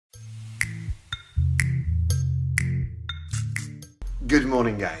Good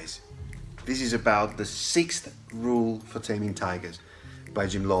morning, guys. This is about the 6th rule for taming tigers by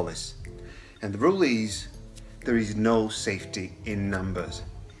Lawless. And the rule is, there is no safety in numbers.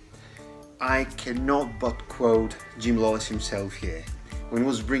 I cannot but quote Lawless himself here when he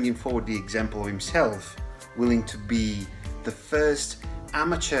was bringing forward the example of himself willing to be the first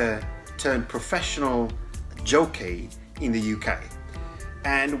amateur turned professional jockey in the UK.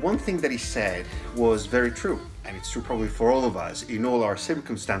 And one thing that he said was very true, and it's true probably for all of us in all our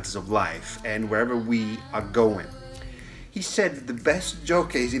circumstances of life and wherever we are going. He said that the best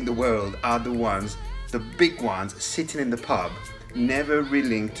jockeys in the world are the ones, the big ones, sitting in the pub, never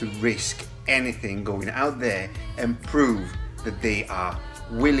willing to risk anything, going out there and prove that they are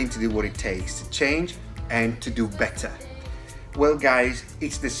willing to do what it takes to change and to do better. Well, guys,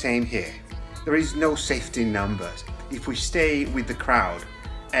 it's the same here. There is no safety in numbers. If we stay with the crowd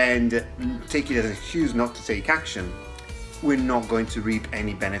and take it as an excuse not to take action, we're not going to reap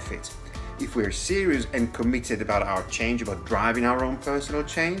any benefits. If we're serious and committed about our change, about driving our own personal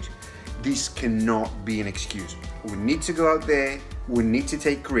change, this cannot be an excuse. We need to go out there, we need to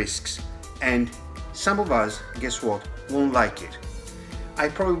take risks, and some of us, guess what, won't like it. I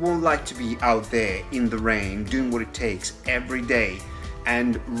probably won't like to be out there in the rain doing what it takes every day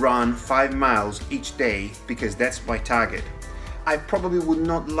and run 5 miles each day because that's my target. I probably would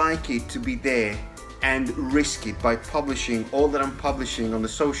not like it to be there and risk it by publishing all that I'm publishing on the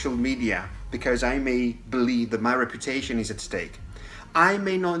social media because I may believe that my reputation is at stake. I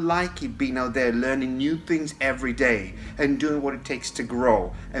may not like it being out there learning new things every day and doing what it takes to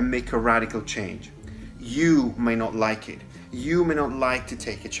grow and make a radical change. You may not like it. You may not like to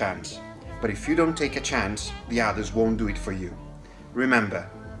take a chance. But if you don't take a chance, the others won't do it for you. Remember,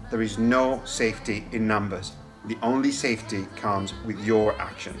 there is no safety in numbers. The only safety comes with your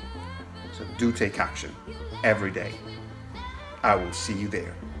action. So do take action every day. I will see you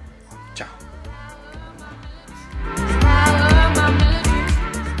there. Ciao.